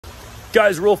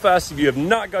Guys, real fast, if you have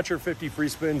not got your 50 free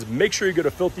spins, make sure you go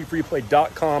to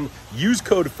filthyfreeplay.com. Use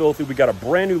code FILTHY. We got a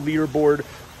brand new leaderboard.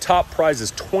 Top prize is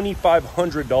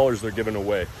 $2,500 they're giving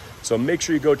away. So make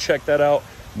sure you go check that out.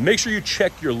 Make sure you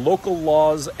check your local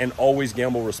laws and always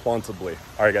gamble responsibly.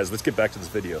 All right, guys, let's get back to this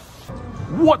video.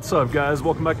 What's up, guys?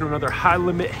 Welcome back to another high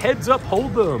limit heads up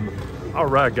hold'em. All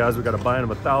right, guys, we got a buy-in of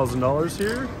 $1,000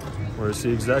 here. We're gonna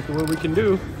see exactly what we can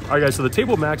do. All right, guys, so the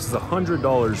table max is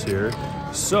 $100 here.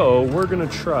 So we're gonna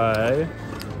try,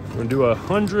 we're gonna do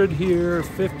 100 here,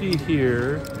 50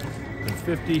 here, and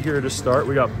 50 here to start.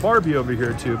 We got Barbie over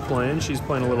here too playing. She's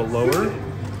playing a little lower.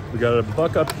 We got a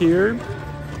buck up here.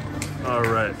 All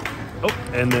right. Oh,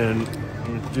 and then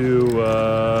do,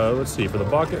 let's see, for the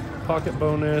pocket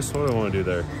bonus, what do I wanna do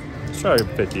there? Let's try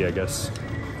 50, I guess.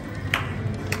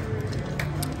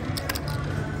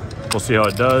 We'll see how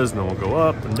it does, and then we'll go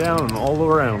up and down and all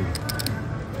around.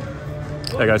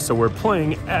 Hey guys, so we're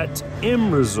playing at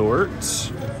M Resort.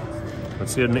 Let's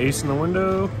see, an ace in the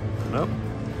window. Nope.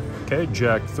 Okay,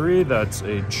 jack 3, that's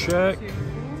a check.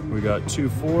 We got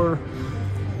 2-4.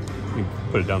 You can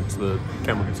put it down so the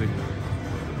camera can see.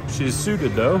 She's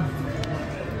suited though.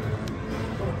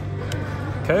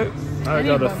 Okay, I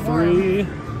got a 3.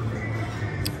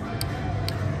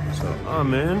 So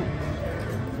I'm in.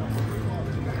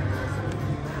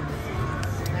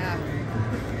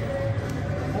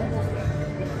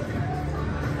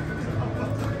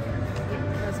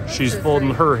 She's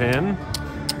folding her hand.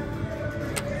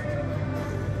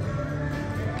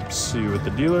 Let's see what the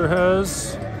dealer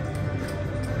has.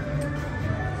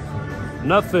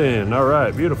 Nothing. All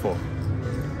right, beautiful.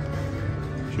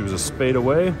 She was a spade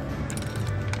away.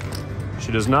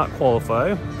 She does not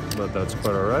qualify, but that's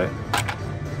quite all right.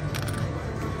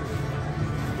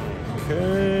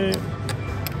 Okay.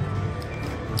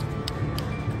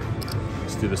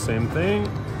 Let's do the same thing.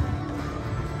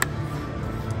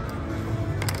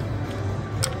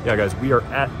 Yeah, guys, we are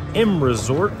at M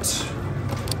Resort.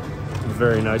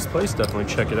 Very nice place. Definitely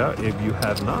check it out if you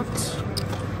have not.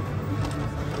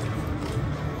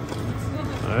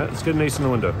 All right, let's get an ace in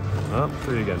the window. Oh,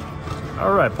 3 again.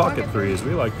 All right, pocket 3s.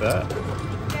 We like that.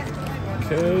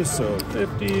 Okay, so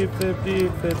 50, 50,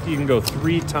 50. You can go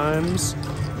 3 times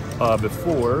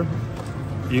before.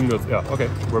 You can go, yeah,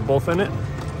 okay. We're both in it.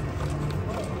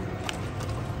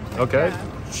 Okay,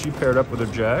 she paired up with her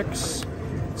jacks.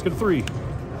 Let's get a 3.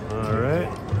 All right.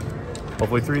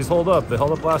 Hopefully 3s hold up. They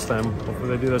held up last time. Hopefully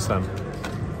they do this time.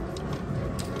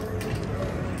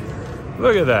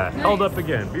 Look at that. Nice. Held up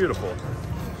again. Beautiful.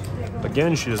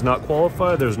 Again, she does not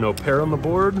qualify. There's no pair on the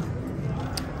board.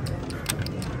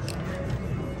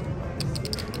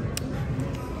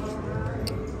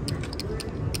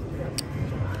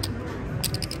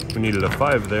 We needed a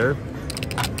 5 there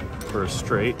for a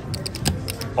straight.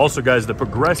 Also, guys, the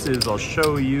progressives, I'll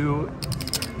show you.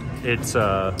 It's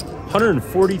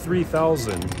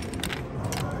 143,000.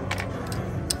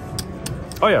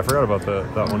 Oh yeah, I forgot about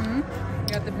that one. You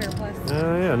got the pair plus.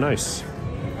 Yeah, nice.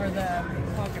 Or the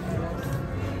pocket middle.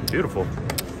 Beautiful.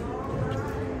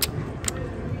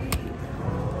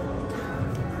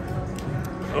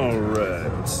 All right,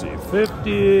 let's see,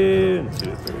 50, 1,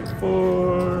 2, 3,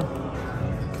 4.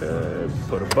 Okay,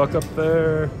 put a buck up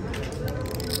there.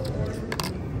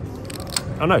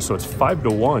 Oh, nice. So it's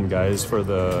 5-1, guys, for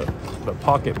the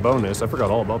pocket bonus. I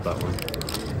forgot all about that one.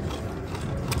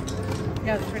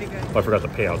 Yeah, it's pretty good. Oh, I forgot the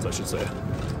payouts, I should say.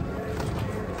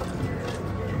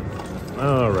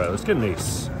 All right, let's get an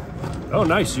ace. Oh,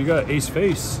 nice. You got ace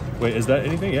face. Wait, is that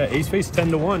anything? Yeah, ace face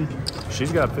 10-1.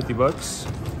 She's got 50 bucks.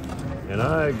 And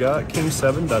I got king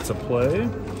 7. That's a play.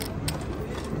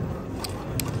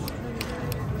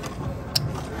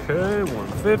 Okay,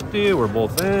 150. We're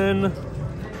both in.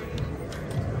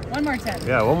 1 more 10.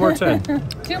 Yeah, 1 more 10. 2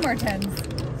 more 10s.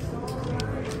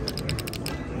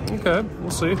 Okay,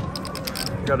 we'll see.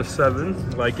 Got a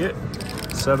 7, like it.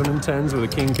 7 and 10s with a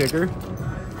king kicker.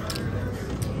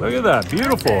 Look at that,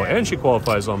 beautiful. Okay. And she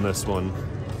qualifies on this one.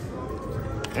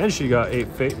 And she got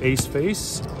ace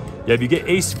face. Yeah, if you get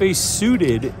ace face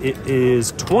suited, it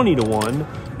is 20-1.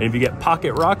 And if you get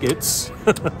pocket rockets,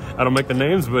 I don't make the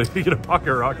names, but if you get a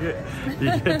pocket rocket, you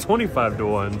get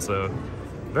 25-1. So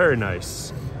very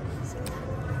nice.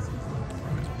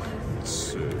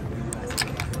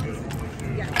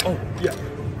 Oh, yeah.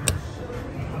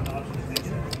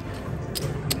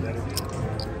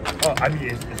 I mean,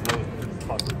 it's low as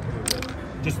possible.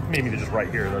 Just maybe they're just right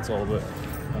here, that's all. But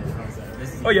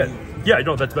oh, yeah. Yeah,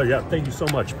 no, that's better. Yeah, thank you so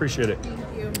much. Appreciate it. Thank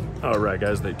you. All right,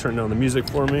 guys, they turned down the music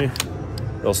for me.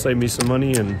 They'll save me some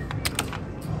money and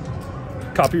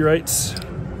copyrights.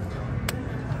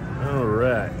 All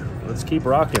right, let's keep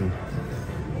rocking.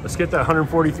 Let's get that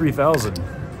 143,000.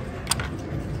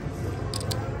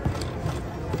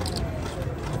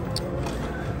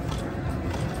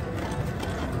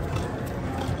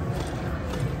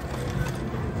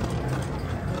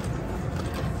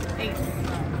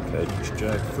 Okay, just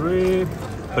jack 3.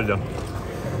 Put it down.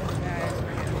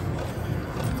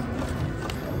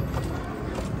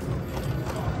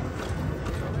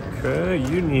 Okay,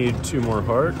 you need 2 more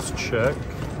hearts. Check.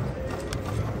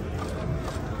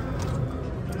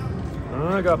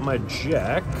 I got my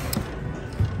jack.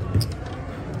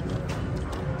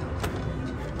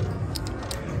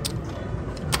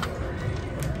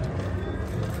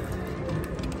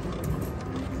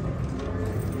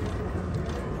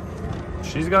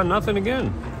 She's got nothing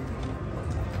again.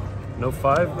 No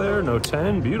 5 there, no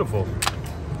 10. Beautiful.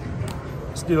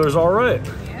 This dealer's all right.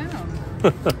 Yeah.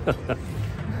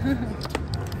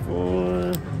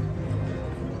 4.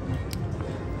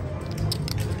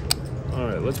 All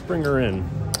right, let's bring her in.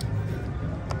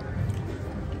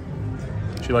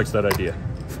 She likes that idea.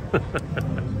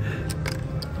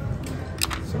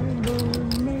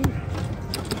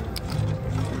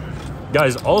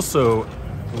 Guys, also,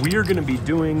 we are going to be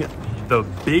doing the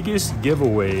biggest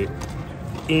giveaway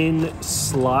in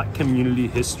slot community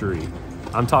history.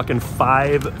 I'm talking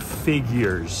 5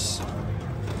 figures.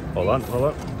 Hold on, hold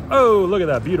on. Oh, look at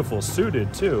that, beautiful,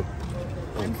 suited too.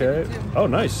 Okay. Oh,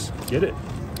 nice. Get it.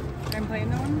 I'm playing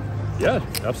that one? Yeah,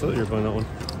 absolutely, you're playing that one.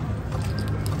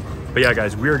 But yeah,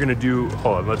 guys, we are gonna do.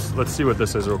 Hold on, let's see what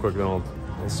this is real quick. Then I'll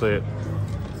say it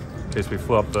in case we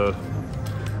flop the.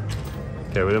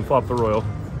 Okay, we didn't flop the royal.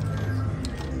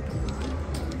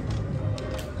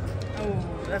 Oh,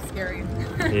 that's scary.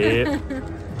 Yeah.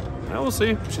 Now we'll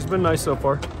see. She's been nice so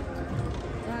far.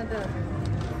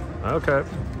 Okay.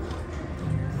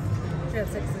 She has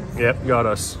 6s. Yep, got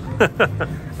us.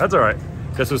 That's all right.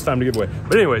 Guess it's time to give away.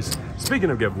 But anyways, speaking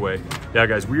of giveaway, yeah,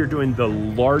 guys, we are doing the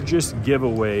largest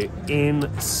giveaway in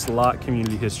slot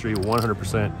community history,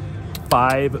 100%.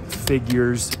 5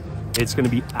 figures. It's going to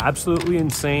be absolutely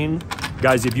insane.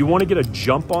 Guys, if you want to get a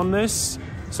jump on this,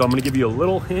 so I'm going to give you a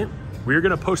little hint. We're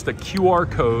going to post a QR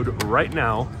code right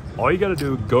now. All you got to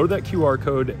do, go to that QR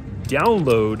code,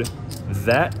 download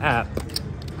that app,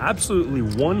 absolutely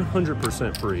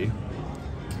 100% free.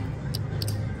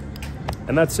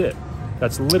 And that's it.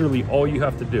 That's literally all you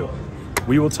have to do.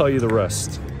 We will tell you the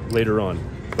rest later on.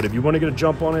 But if you want to get a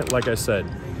jump on it, like I said,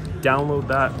 download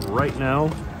that right now.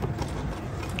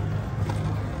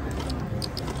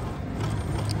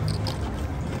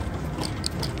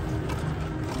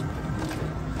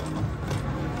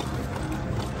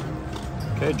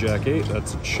 Okay, Jack 8,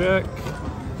 that's a check.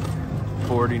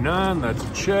 49, that's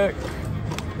a check.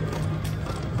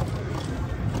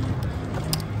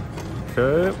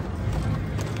 Okay.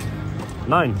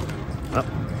 9. Oh.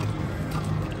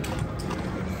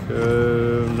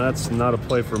 That's not a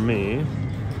play for me.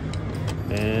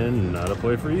 And not a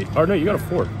play for you. Oh, no, you got a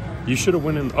 4. You should have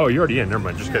went in. Oh, you're already in. Never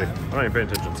mind. Just kidding. I'm not even paying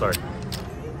attention. Sorry.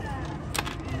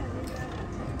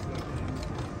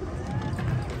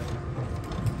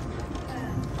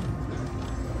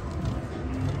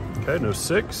 Okay, no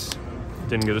 6.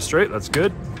 Didn't get a straight. That's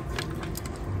good.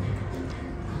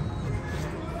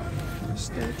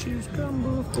 Statues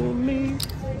crumble for me.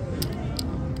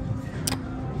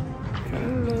 I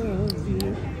love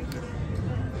you.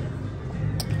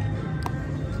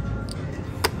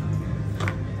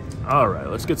 All right,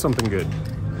 let's get something good.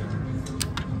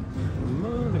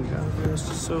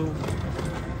 So,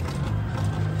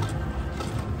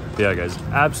 yeah, guys,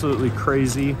 absolutely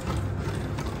crazy.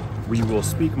 We will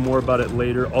speak more about it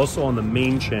later. Also on the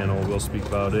main channel, we'll speak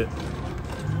about it.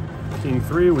 King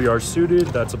 3, we are suited.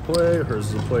 That's a play.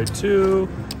 Hers is a play too.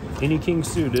 Any king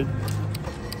suited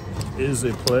is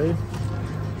a play.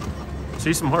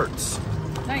 See some hearts.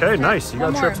 Nice. Okay, nice. You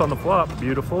got One trips more. on the flop.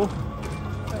 Beautiful.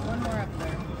 Put one more up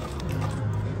there.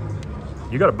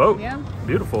 You got a boat. Yeah.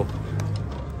 Beautiful.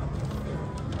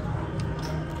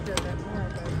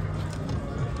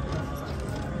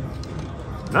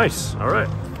 Nice. All right.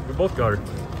 We both got her.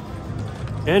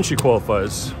 And she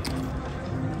qualifies.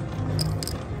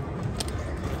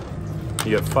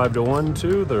 You get 5 to 1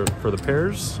 too for the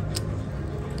pairs.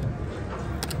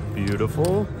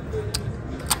 Beautiful.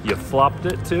 You flopped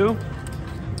it too.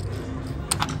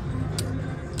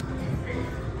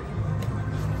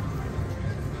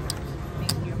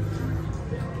 Thank you.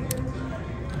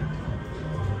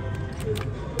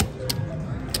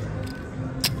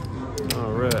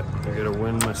 All right, I get a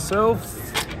win myself.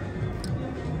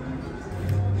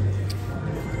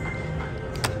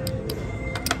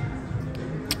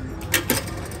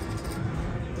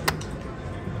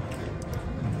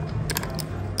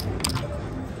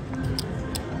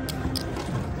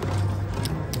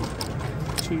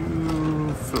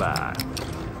 to fly.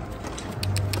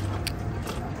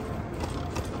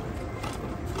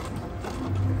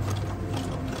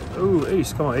 Oh,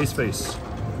 ace, come on, ace face.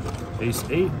 Ace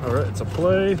 8, all right, it's a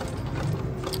play.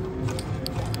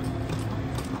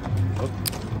 Oh.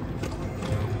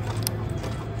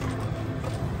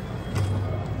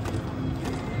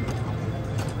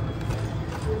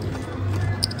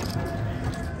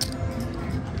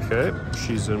 Okay,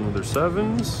 she's in with her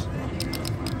 7s.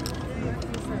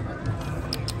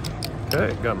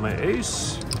 Okay, got my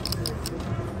ace.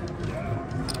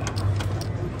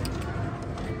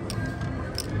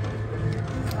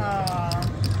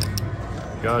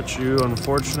 Got you,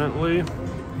 unfortunately.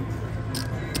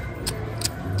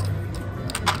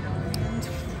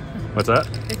 What's that?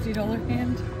 $50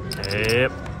 hand.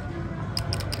 Yep.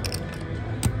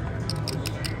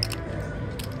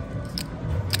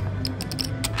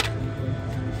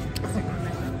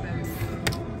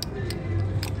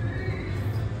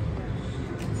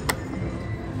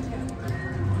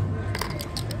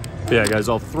 Yeah, guys,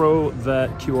 I'll throw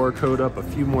that QR code up a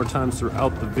few more times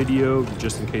throughout the video,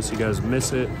 just in case you guys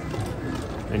miss it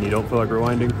and you don't feel like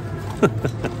rewinding.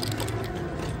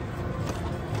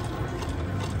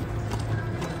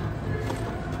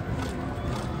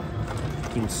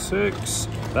 King 6.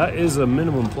 That is a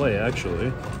minimum play,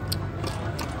 actually.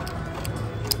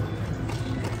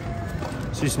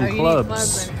 See some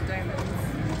clubs. Right?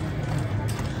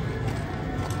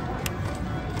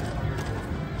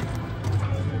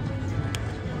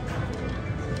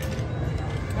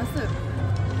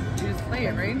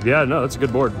 Yeah, no, that's a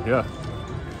good board. Yeah.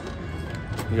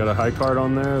 You got a high card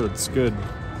on there. That's good.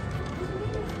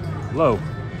 Low.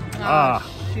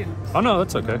 Shoot. Oh, no,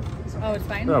 that's okay. Oh, it's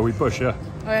fine? Yeah, we push, yeah.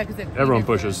 Oh, yeah, because everyone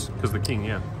pushes, because the king,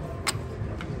 yeah.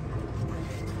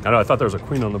 I know, I thought there was a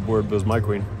queen on the board, but it was my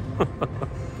queen.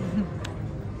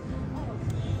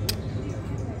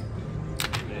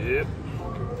 Yep.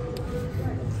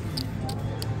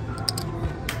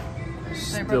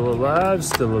 Still alive,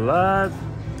 still alive.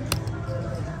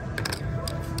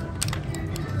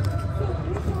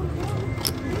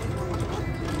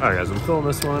 All right, guys, I'm filling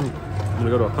this one. I'm gonna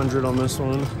go to 100 on this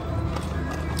one.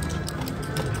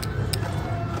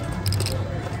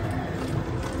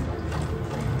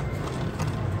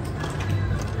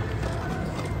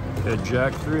 Okay,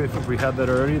 Jack 3, I think we had that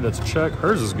already. That's a check.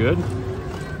 Hers is good.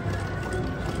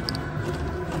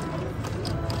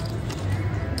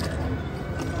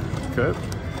 Okay.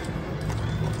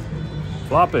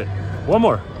 Flop it. One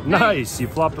more. Nice, you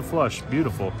flopped the flush.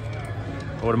 Beautiful.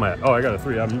 What am I at? Oh, I got a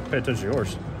 3. I'm paying attention to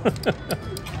yours.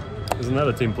 Isn't that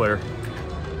a team player?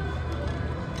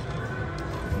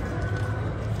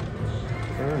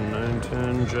 9,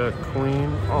 10, Jack,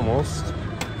 Queen, almost.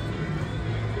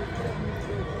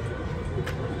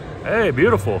 Hey,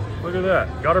 beautiful. Look at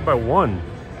that. Got her by 1.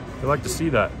 I like to see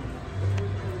that.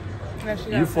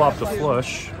 You flopped the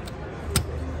flush.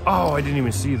 Oh, I didn't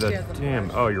even see that.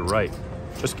 Damn. Oh, you're right.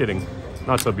 Just kidding.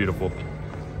 Not so beautiful.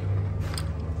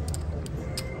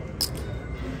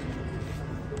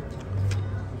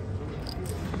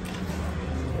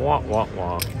 Wah, wah,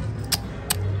 wah.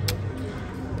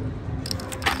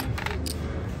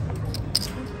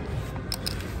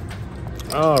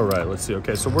 All right, let's see.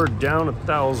 Okay, so we're down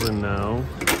 1,000 now.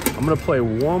 I'm gonna play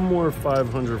one more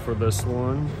 500 for this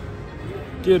one.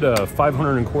 Get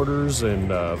 500 in quarters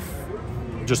and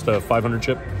just a 500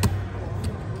 chip.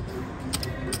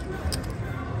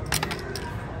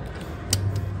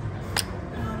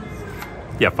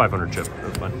 Yeah, 500 chip.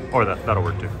 That's fine. Or that'll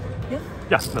work too. Yeah.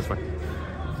 Yeah, that's fine.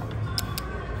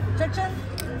 Check.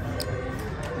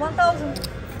 1,000.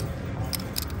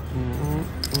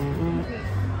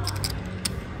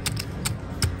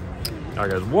 All right,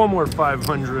 guys, one more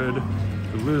 500. If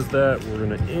we lose that, we're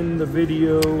gonna end the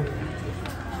video.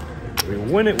 If we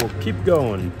win it, we'll keep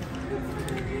going.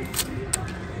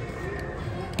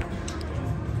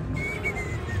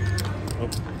 Oh.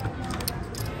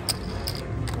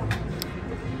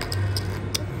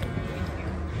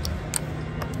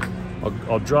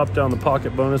 I'll drop down the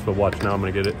pocket bonus, but watch now, I'm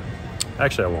gonna get it.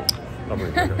 Actually, I won't. I'm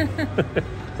gonna get it.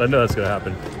 I know that's gonna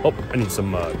happen. Oh, I need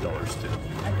some dollars too.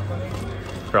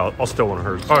 Here, I'll steal one of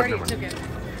hers. I already took it.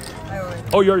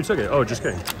 Oh, you already took it? Oh, just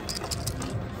kidding.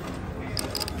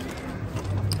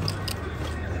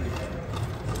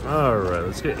 All right,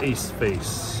 let's get ace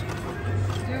face.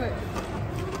 Do it.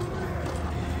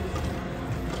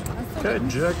 Okay,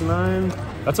 Jack 9.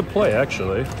 That's a play,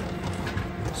 actually.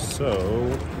 So,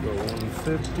 go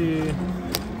 150.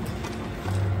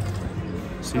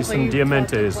 See some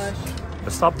diamantes.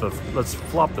 Let's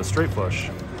flop the straight flush.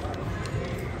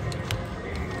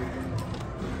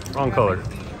 Wrong color.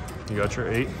 You got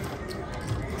your 8.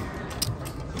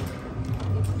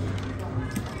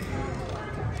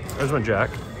 There's my jack.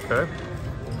 Okay.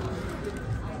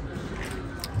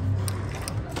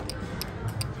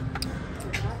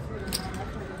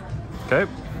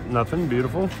 Okay. Nothing.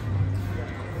 Beautiful.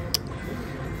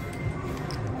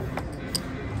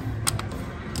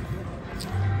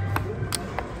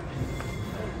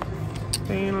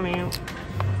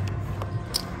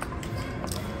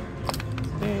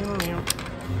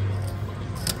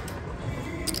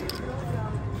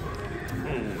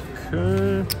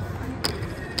 Okay.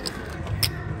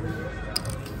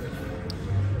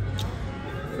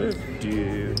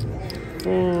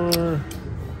 $54.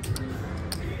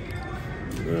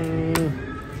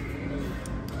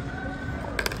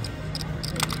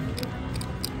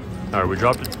 All right, we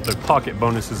dropped the pocket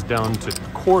bonuses down to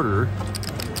quarter.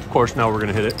 Of course, now we're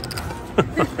gonna hit it.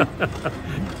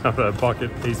 Out of pocket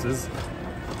aces.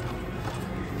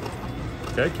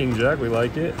 Okay, King Jack, we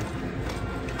like it.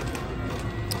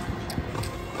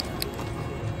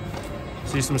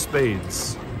 See some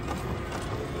spades.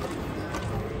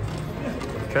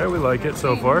 Okay, we like it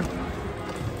so far.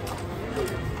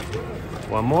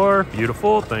 One more,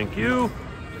 beautiful, thank you.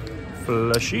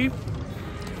 Fleshy.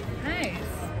 Nice.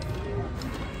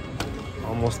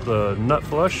 Almost the nut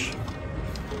flush.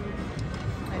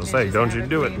 I'll say, don't you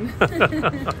do it.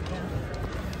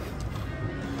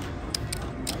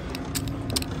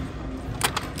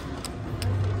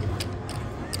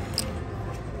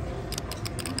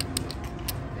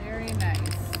 Very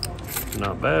nice.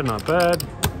 Not bad, not bad.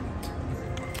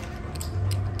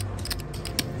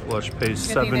 Flush pays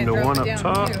 7 to 1 up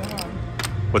top. Too, huh?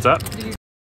 What's that? Did you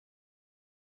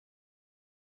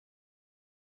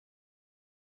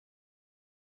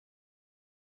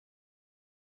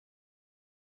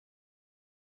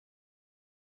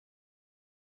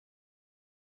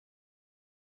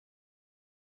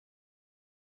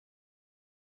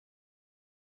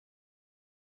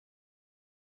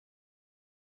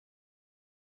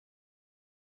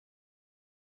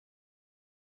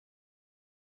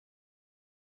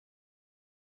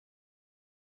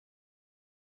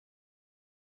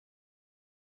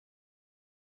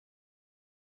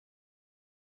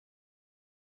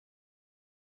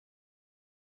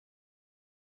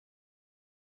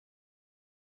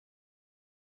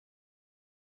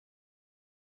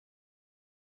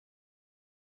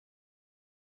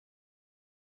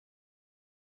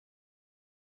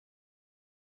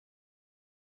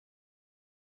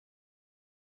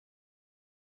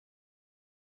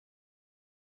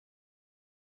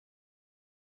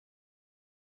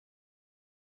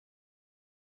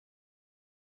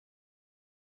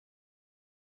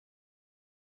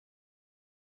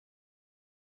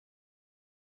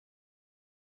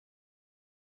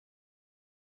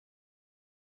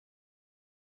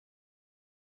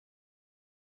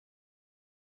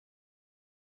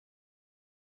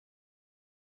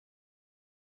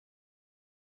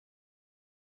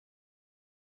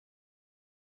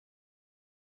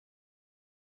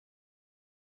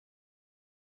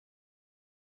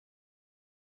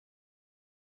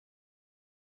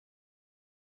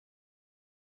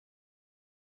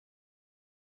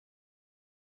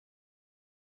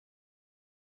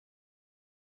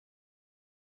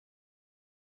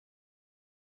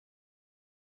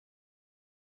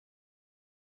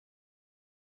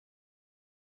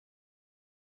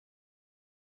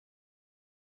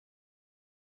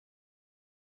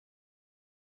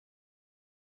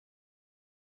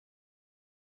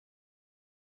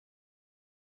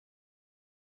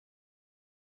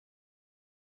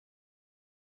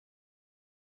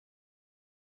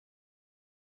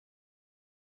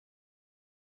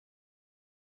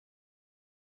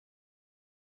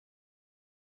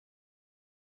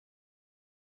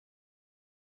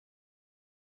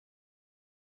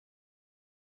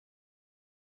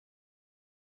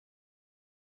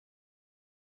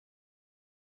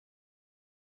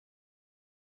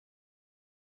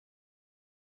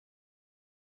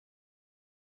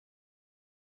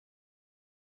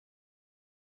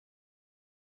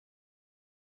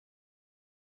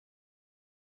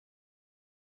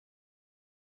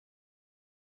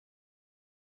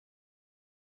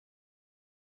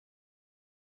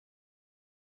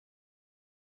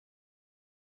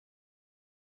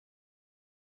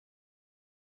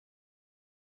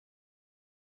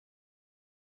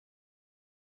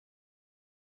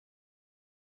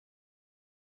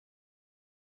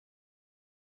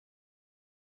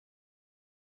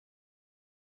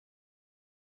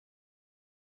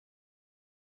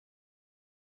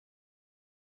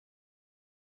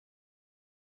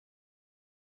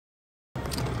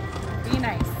be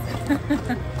nice?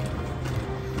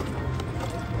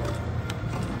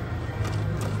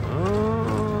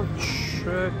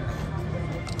 Check.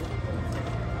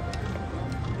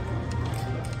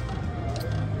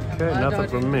 Okay, nothing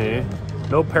from me.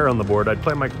 No pair on the board. I'd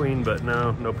play my queen, but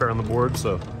no pair on the board,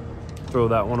 so throw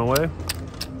that one away.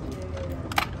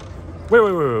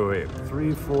 Wait.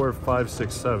 3, 4, 5,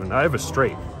 6, 7. I have a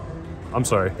straight. I'm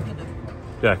sorry.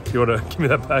 Yeah, you wanna give me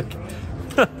that back?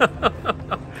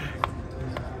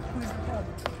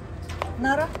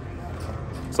 Nara?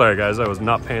 Sorry guys, I was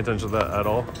not paying attention to that at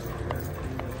all.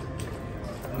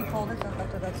 He folded and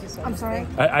after that he saw. I'm sorry?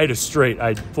 I had a straight.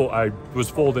 I was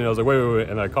folding. I was like, wait,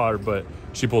 and I caught her, but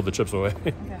she pulled the chips away.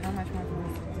 Okay, how much more?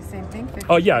 The same thing? 50?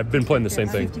 Oh yeah, I've been playing the same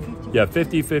thing. 50-50. Yeah,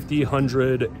 50, 50,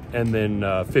 100, and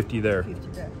then 50 there. 50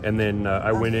 there. And then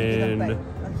I went He didn't play. in.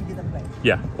 And he didn't play.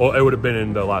 Yeah, well, it would have been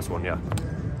in the last one, yeah.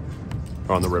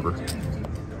 On the river.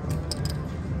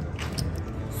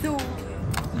 So,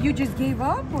 you just gave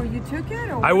up or you took it?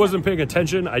 Or I wasn't paying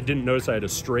attention. I didn't notice I had a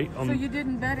straight on. So you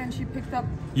didn't bet and she picked up?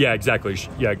 Yeah, exactly.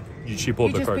 Yeah, she pulled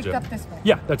You the just cards. picked Yeah. up this one?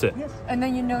 Yeah, that's it. Yes. And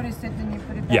then you noticed it and you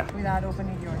put it back Yeah. without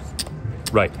opening yours?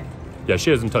 Right. Okay. Yeah, she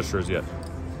hasn't touched hers yet.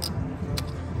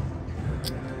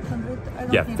 100, I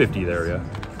don't Yeah, think 50 it there, is. yeah.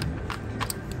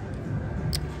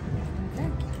 Okay.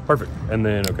 Perfect. And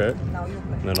then, okay. Now you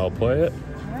play. And then I'll play it. All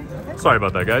right, okay. Sorry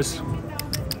about that, guys.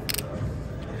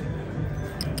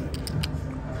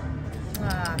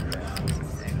 Ah,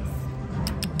 6.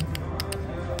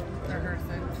 Or her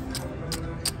 6.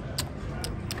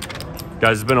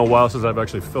 Guys, it's been a while since I've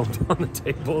actually filmed on the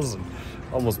tables and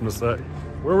almost missed that.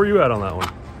 Where were you at on that one?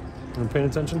 You paying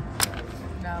attention?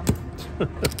 No. I've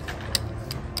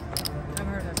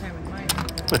heard that time with mine.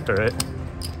 All right.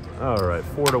 All right,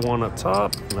 4-1 up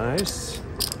top. Nice.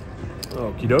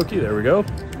 Okie dokie, there we go.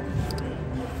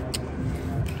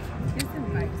 Here's some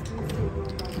pipes,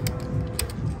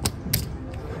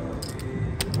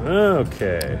 please.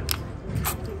 Okay.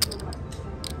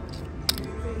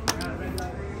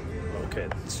 Okay,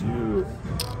 2.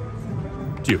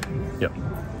 Yep.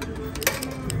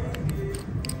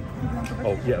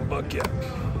 Oh, yeah, buck, yeah.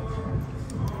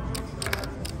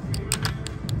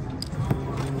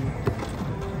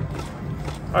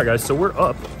 All right, guys, so we're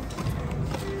up.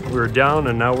 We were down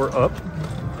and now we're up.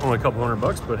 Only a couple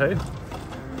 $100, but hey.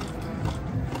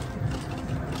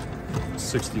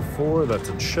 64, that's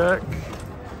a check.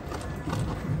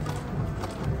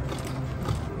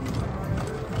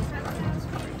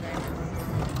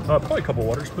 Probably a couple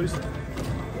waters, please.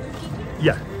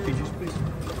 Yeah, Fiji's, please.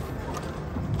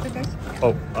 Okay, guys.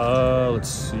 Oh, let's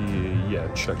see. Yeah,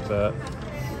 check that.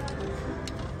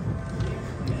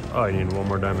 Oh, I need one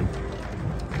more diamond.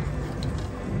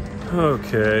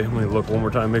 Okay, let me look one more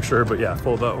time, make sure. But yeah,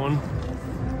 fold that one.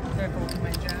 Careful with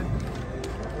my jab.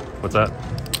 What's that?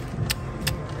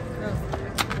 Oh,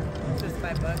 just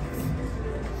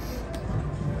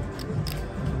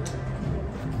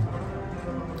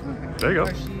 $5. There you go.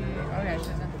 Or she, oh yeah, she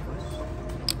doesn't.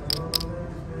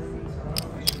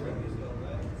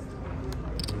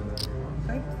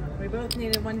 Okay. We both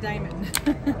needed one diamond.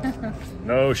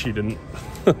 No, she didn't.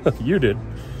 You did.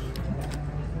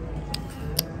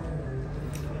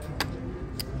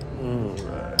 All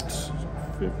right,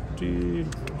 50.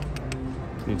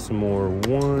 Need some more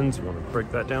ones. You want to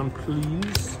break that down,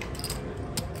 please?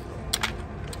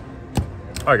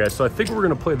 All right, guys, so I think we're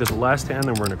gonna play this last hand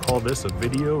and we're gonna call this a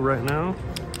video right now.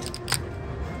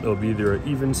 It'll be either an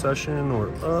even session or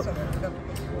up. So we got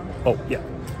one. Oh, yeah.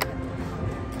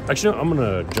 Actually, no, I'm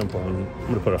gonna jump on. I'm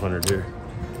gonna put 100 here.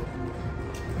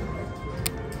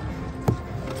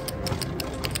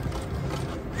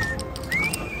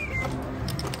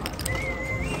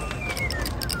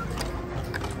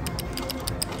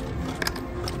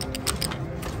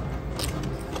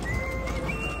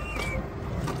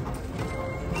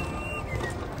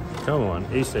 Come on,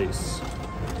 ace, ace.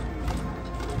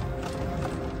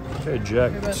 Okay,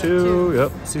 jack We both have 2. twos.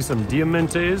 Yep, see some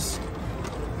diamantes.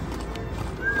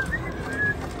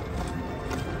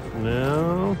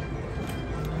 No.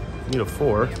 Need a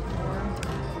 4.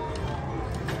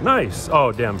 Nice.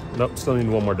 Oh, damn. Nope, still need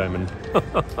one more diamond. All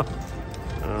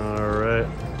right.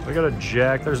 We got a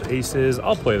jack. There's aces.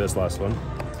 I'll play this last one.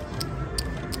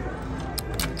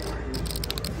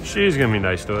 She's gonna be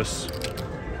nice to us.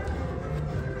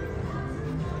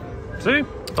 See?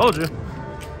 Told you.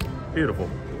 Beautiful.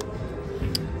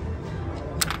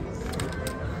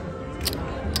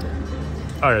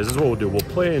 All right, this is what we'll do. We'll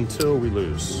play until we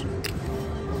lose.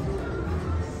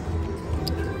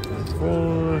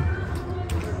 4.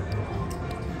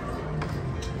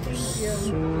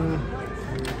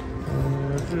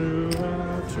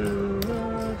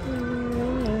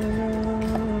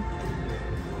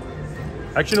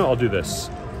 Actually, no, I'll do this.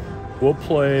 we'll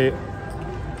play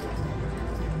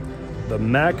the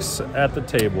max at the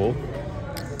table.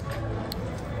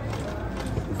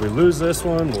 If we lose this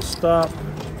one, we'll stop.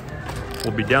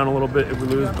 We'll be down a little bit if we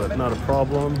lose, but not a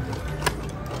problem.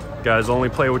 Guys, only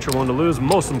play what you're willing to lose.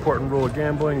 Most important rule of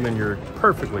gambling, then you're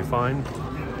perfectly fine.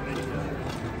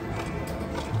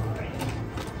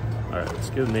 All right, let's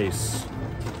get an ace.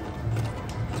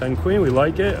 10 queen, we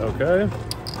like it, okay.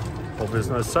 Hope it's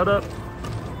not a setup.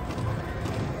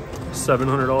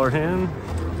 $700 hand.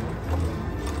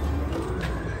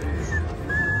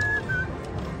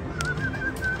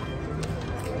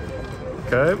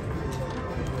 Okay.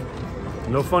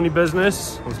 No funny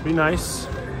business. Let's be nice.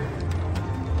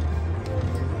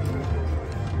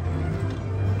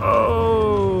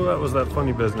 Oh, that was that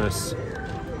funny business.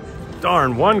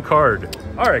 Darn, one card.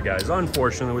 All right, guys.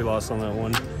 Unfortunately, we lost on that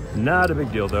one. Not a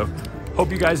big deal, though. Hope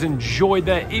you guys enjoyed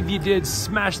that. If you did,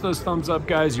 smash those thumbs up,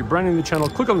 guys. You're brand new to the channel,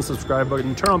 click on the subscribe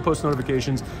button, turn on post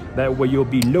notifications. That way you'll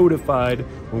be notified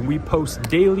when we post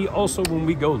daily, also when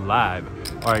we go live.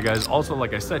 All right, guys. Also,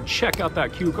 like I said, check out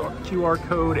that QR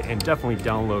code and definitely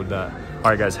download that.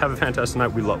 All right, guys. Have a fantastic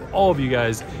night. We love all of you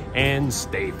guys and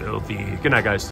stay filthy. Good night, guys.